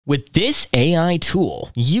With this AI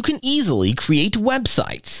tool, you can easily create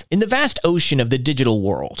websites. In the vast ocean of the digital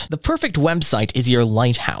world, the perfect website is your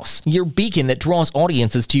lighthouse, your beacon that draws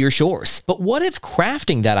audiences to your shores. But what if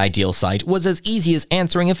crafting that ideal site was as easy as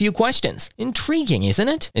answering a few questions? Intriguing, isn't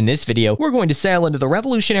it? In this video, we're going to sail into the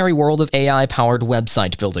revolutionary world of AI-powered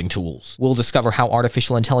website building tools. We'll discover how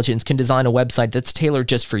artificial intelligence can design a website that's tailored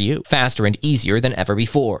just for you, faster and easier than ever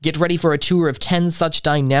before. Get ready for a tour of 10 such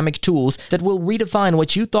dynamic tools that will redefine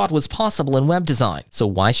what you thought was possible in web design. So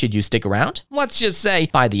why should you stick around? Let's just say,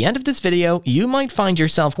 by the end of this video, you might find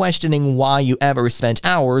yourself questioning why you ever spent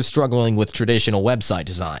hours struggling with traditional website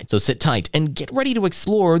design. So sit tight and get ready to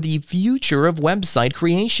explore the future of website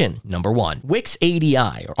creation. Number 1. Wix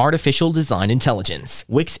ADI, or Artificial Design Intelligence.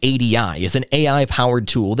 Wix ADI is an AI-powered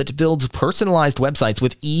tool that builds personalized websites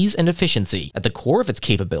with ease and efficiency. At the core of its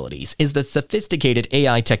capabilities is the sophisticated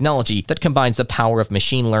AI technology that combines the power of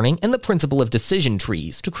machine learning and the principle of decision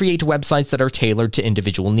trees to create websites that are tailored to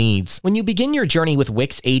individual needs. When you begin your journey with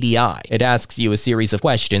Wix ADI, it asks you a series of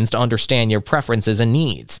questions to understand your preferences and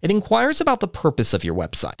needs. It inquires about the purpose of your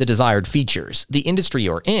website, the desired features, the industry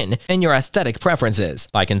you're in, and your aesthetic preferences.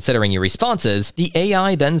 By considering your responses, the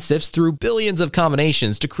AI then sifts through billions of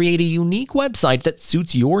combinations to create a unique website that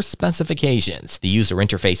suits your specifications. The user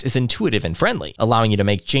interface is intuitive and friendly, allowing you to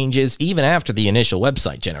make changes even after the initial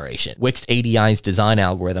website generation. Wix ADI's design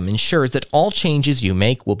algorithm ensures that all changes you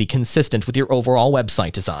make will be consistent with your overall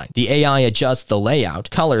website design. The AI adjusts the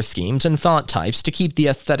layout, color schemes, and font types to keep the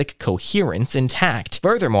aesthetic coherence intact.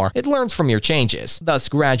 Furthermore, it learns from your changes, thus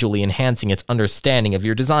gradually enhancing its understanding of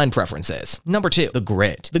your design preferences. Number 2. The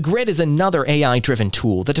Grid. The Grid is another AI-driven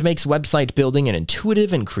tool that makes website building an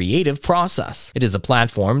intuitive and creative process. It is a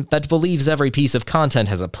platform that believes every piece of content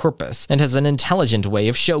has a purpose and has an intelligent way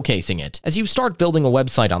of showcasing it. As you start building a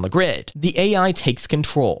website on the Grid, the AI takes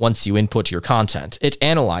control. Once you input your content, it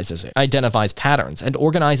analyzes it, identifies patterns, and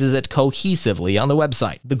organizes it cohesively on the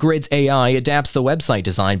website. The Grid's AI adapts the website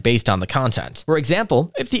design based on the content. For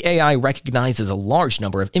example, if the AI recognizes a large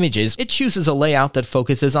number of images, it chooses a layout that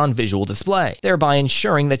focuses on visual display, thereby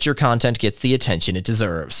ensuring that your content gets the attention it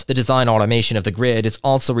deserves. The design automation of the Grid is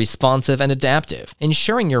also responsive and adaptive,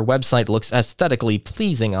 ensuring your website looks aesthetically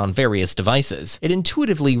pleasing on various devices. It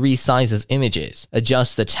intuitively resizes images,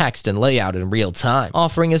 adjusts the text and layout in real time,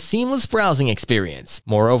 offering a seamless browsing experience.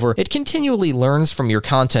 Moreover, it continually learns from your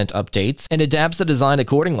content updates and adapts the design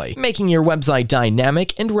accordingly, making your website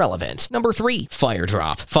dynamic and relevant. Number 3.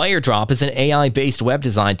 FireDrop. FireDrop is an AI-based web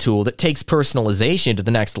design tool that takes personalization to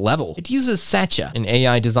the next level. It uses Satya, an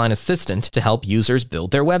AI design assistant, to help users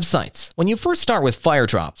build their websites. When you first start with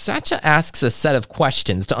FireDrop, Satya asks a set of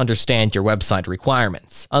questions to understand your website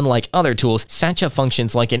requirements. Unlike other tools, Satya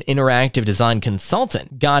functions like an interactive design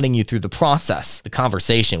consultant, guiding you through the process. The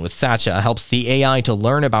conversation with Satya helps the AI to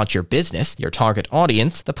learn about your business, your target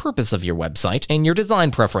audience, the purpose of your website, and your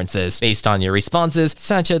design preferences. Based on your responses,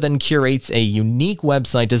 Satya then curates a unique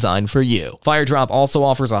website design for you. FireDrop also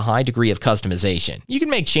offers a high degree of customization. You can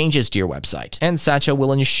make changes to your website, and Satya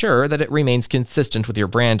will ensure that it remains consistent with your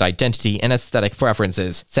brand identity and aesthetic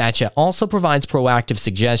preferences. Satya also provides proactive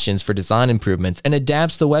suggestions for design improvements and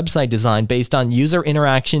adapts the website design based on user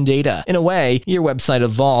interaction data. In a way, your website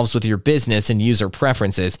evolves with your business and user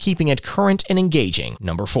preferences, keeping it current and engaging.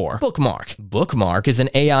 Number 4. Bookmark. Bookmark is an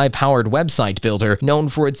AI-powered website builder known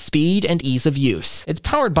for its speed and ease of use. It's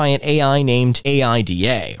powered by an AI named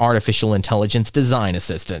AIDA, Artificial Intelligence Design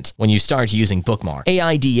Assistant. When you start using Bookmark,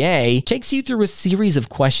 AIDA takes you through a series of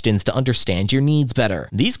questions to understand your needs better.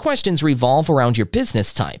 These questions revolve around your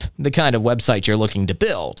business type, the kind of website you're looking to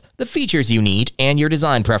build, the features you need, and your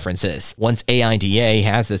design preferences. Once AIDA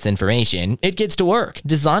has this information, it gets to work,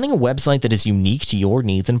 designing a website that is unique to your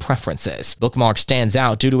needs and preferences. Bookmark stands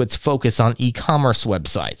out due to its focus on e-commerce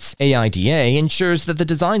websites. AIDA ensures that the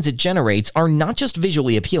designs it generates are not just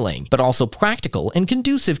visually appealing, but also practical and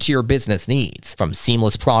conducive to your business needs. From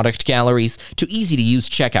seamless product galleries to easy-to-use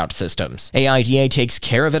checkout systems, AIDA takes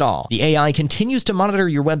care of it all. The AI continues to monitor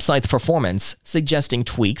your website's performance, suggesting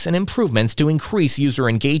tweaks and improvements to increase user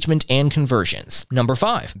engagement and conversions. Number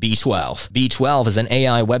 5. B12. B12 is an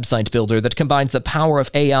AI website builder that combines the power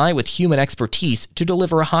of AI with human expertise to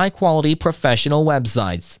deliver high-quality professional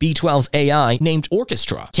websites. B12's AI, named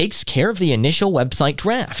Orchestra, takes care of the initial website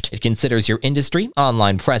draft. It considers your industry,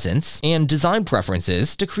 online presence, and design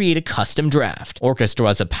preferences to create a custom draft. Orchestra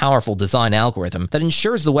is a powerful design algorithm that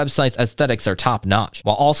ensures the website's aesthetics are top-notch,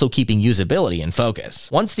 while also keeping usability in focus.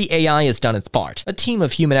 Once the AI has done its part, a team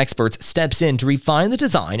of human experts steps in to refine the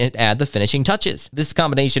design and add the finishing touches. This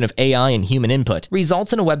combination of AI and human input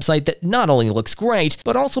results in a website that not only looks great,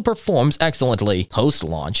 but also performs excellently.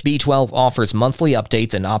 Post-launch, B12 offers monthly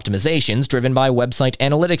updates and optimizations driven by website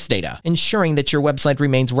analytics data, ensuring that your website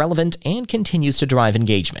remains relevant and continues to drive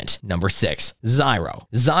engagement. Number 6. Zyro.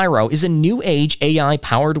 Zyro is a new age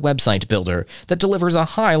AI-powered website builder that delivers a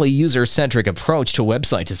highly user-centric approach to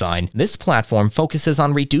website design. This platform focuses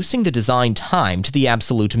on reducing the design time to the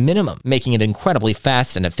absolute minimum, making it incredibly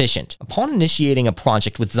fast and efficient. Upon initiating a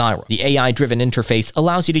project with Zyro, the AI-driven interface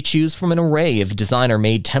allows you to choose from an array of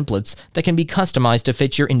designer-made templates that can be customized to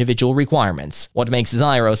fit your individual requirements. What makes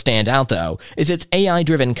Zyro stand out, though, is its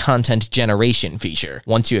AI-driven content generation feature.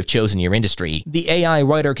 Once you have chosen your industry, the AI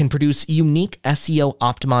writer can produce unique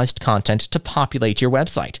SEO-optimized content to populate your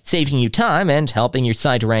website, saving you time and helping your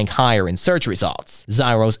site rank higher in search results.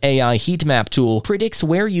 Zyro's AI heat map tool predicts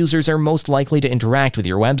where users are most likely to interact with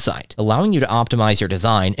your website, allowing you to optimize your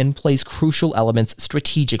design and place crucial elements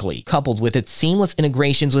strategically. Coupled with its seamless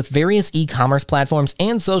integrations with various e-commerce platforms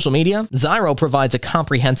and social media, Zyro provides a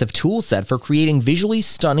comprehensive tool set for creating visually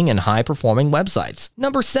stunning and high-performing websites.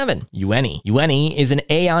 Number 7. Ueni. Ueni is an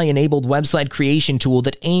AI-enabled website creation tool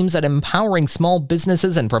that aims at empowering small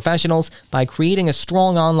businesses and professionals by creating a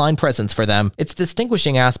strong online presence for them. Its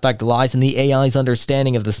distinguishing aspect lies in the AI's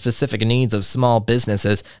understanding of the specific needs of small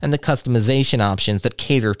businesses and the customization options that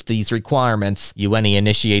cater to these requirements. Ueni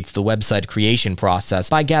initiates the website creation process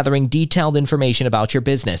by gathering detailed information about your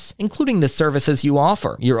business, including the services you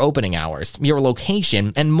offer, your opening hours, your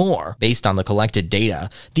location, and more. Based on the collected data,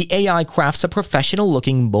 the AI crafts a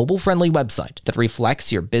professional-looking, mobile-friendly website that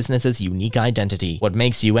reflects your business's unique identity. What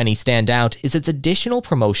makes Ueni stand out is its additional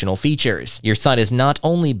promotional features. Your site is not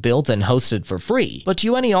only built and hosted for free, but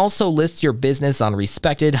Ueni also lists your business on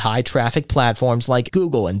respected high-traffic platforms like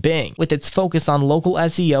Google and Bing. With its focus on local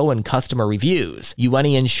SEO and customer reviews,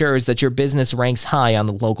 Ueni ensures that your business ranks high on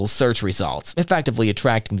the local search results, effectively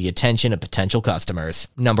attracting the attention of potential customers.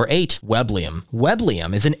 Number 8. Weblium.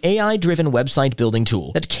 Weblium is an AI-driven website building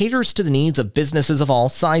tool that caters to the needs of businesses of all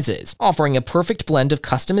sizes, offering a perfect blend of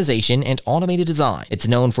customization and automated design. It's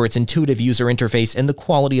known for its intuitive user interface and the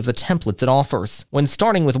quality of the templates it offers. When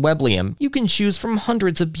starting with Weblium, you can choose from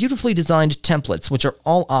hundreds of beautifully designed templates which are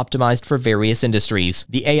all optimized for various industries.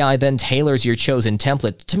 The AI then tailors your chosen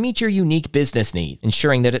template to meet your unique business need,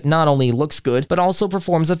 ensuring that it not only looks good but also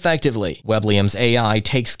performs effectively. Weblium's AI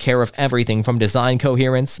takes care of everything from design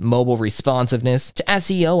coherence, mobile responsiveness, to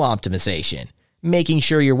SEO optimization, making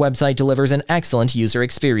sure your website delivers an excellent user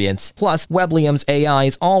experience. Plus, Weblium's AI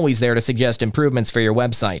is always there to suggest improvements for your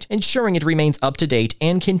website, ensuring it remains up to date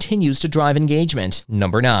and continues to drive engagement.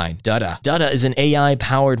 Number 9. Dutta. Dutta is an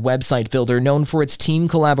AI-powered website builder known for its team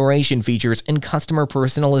collaboration features and customer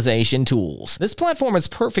personalization tools. This platform is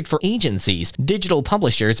perfect for agencies, digital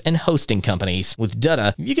publishers, and hosting companies. With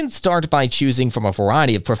Dutta, you can start by choosing from a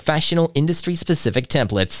variety of professional, industry-specific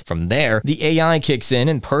templates. From there, the AI kicks in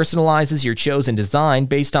and personalizes your chosen design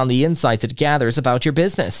based on the insights it gathers about your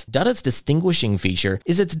business. Dutta's distinguishing feature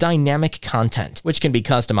is its dynamic content, which can be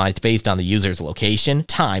customized based on the user's location,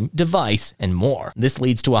 time, device, and more. This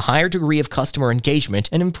leads to a higher degree of customer engagement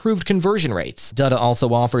and improved conversion rates. Dutta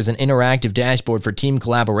also offers an interactive dashboard for team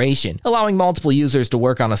collaboration, allowing multiple users to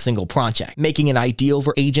work on a single project, making it ideal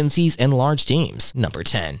for agencies and large teams. Number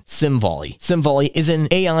 10. Symvolley. Symvolley is an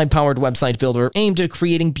AI-powered website builder aimed at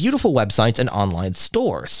creating beautiful websites and online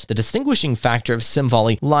stores. The distinguishing factor of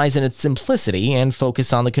Symvolley lies in its simplicity and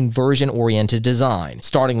focus on the conversion-oriented design.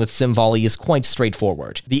 Starting with Symvolley is quite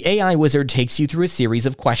straightforward. The AI wizard takes you through a series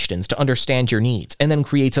of questions to understand your needs, and then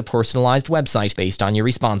creates a personalized website based on your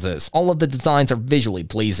responses. All of the designs are visually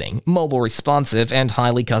pleasing, mobile responsive, and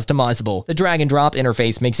highly customizable. The drag-and-drop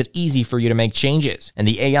interface makes it easy for you to make changes, and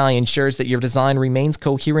the AI ensures that your design remains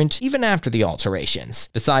coherent even after the alterations.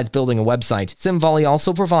 Besides building a website, Symvolley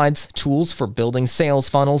also provides tools for building sales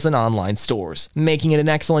funnels and online stores, making it an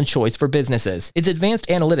excellent choice for businesses. Its advanced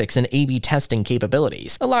analytics and A/B testing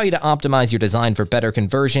capabilities allow you to optimize your design for better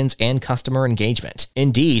conversions and customer engagement.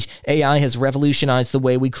 Indeed, AI has revolutionized the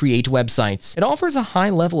way we create websites. It offers a high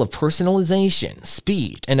level of personalization,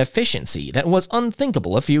 speed, and efficiency that was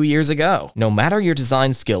unthinkable a few years ago. No matter your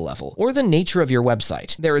design skill level or the nature of your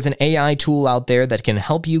website, there is an AI tool out there that can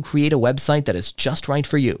help you create a website that is just right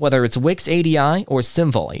for you. Whether it's Wix ADI or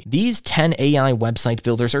Symvolley, these 10 AI website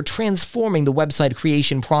builders are transforming the website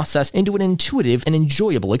creation process into an intuitive and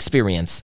enjoyable experience.